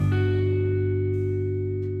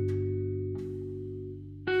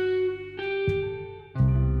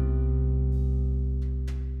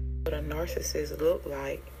narcissist look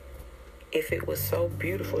like if it was so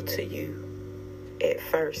beautiful to you at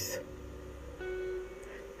first?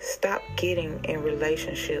 Stop getting in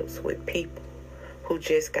relationships with people who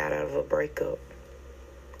just got out of a breakup.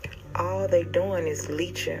 All they doing is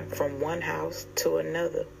leeching from one house to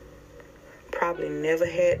another. Probably never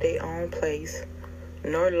had their own place,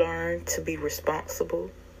 nor learned to be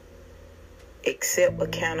responsible, accept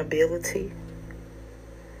accountability.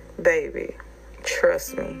 Baby,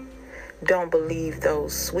 trust me, don't believe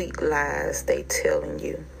those sweet lies they telling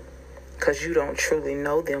you, 'cause you don't truly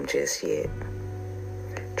know them just yet.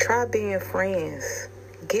 Try being friends,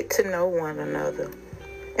 get to know one another,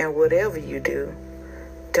 and whatever you do,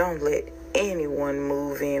 don't let anyone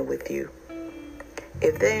move in with you.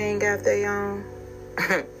 If they ain't got their own,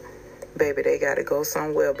 baby, they gotta go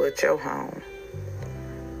somewhere but your home.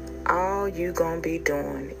 All you gonna be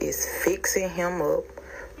doing is fixing him up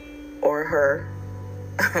or her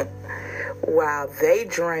while they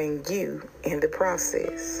drain you in the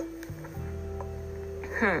process.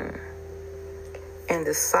 And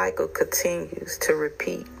the cycle continues to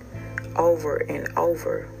repeat over and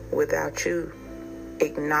over without you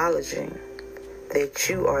acknowledging that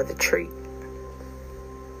you are the treat.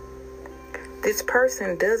 This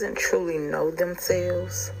person doesn't truly know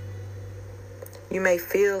themselves. You may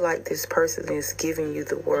feel like this person is giving you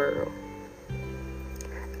the world.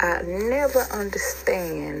 I never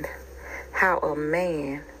understand how a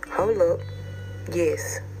man, hold up,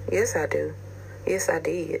 yes I do, yes I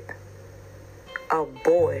did. A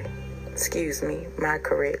boy, excuse me, my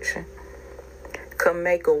correction, could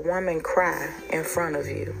make a woman cry in front of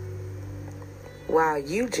you while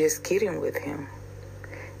you just getting with him,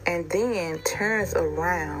 and then turns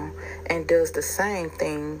around and does the same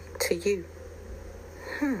thing to you.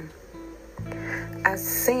 I've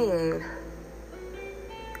seen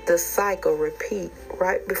the cycle repeat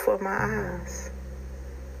right before my eyes.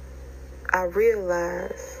 I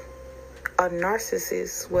realize a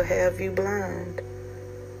narcissist will have you blind.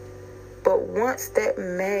 But once that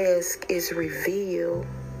mask is revealed,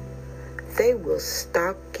 they will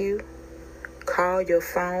stalk you, call your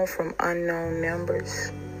phone from unknown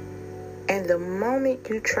numbers, and the moment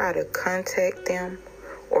you try to contact them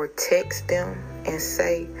or text them and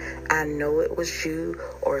say, I know it was you,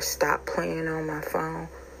 or stop playing on my phone,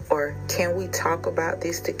 or can we talk about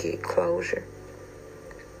this to get closure,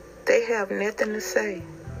 they have nothing to say.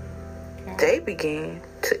 They begin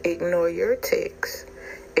to ignore your texts,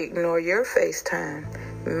 ignore your FaceTime,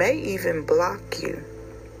 may even block you.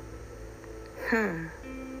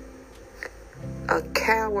 A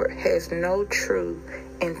coward has no true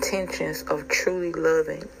intentions of truly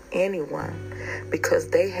loving anyone because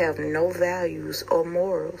they have no values or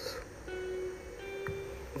morals.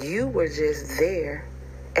 You were just there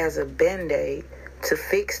as a band-aid to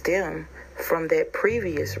fix them from that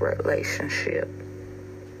previous relationship.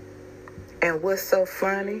 And what's so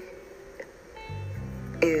funny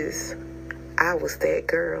is I was that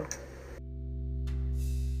girl.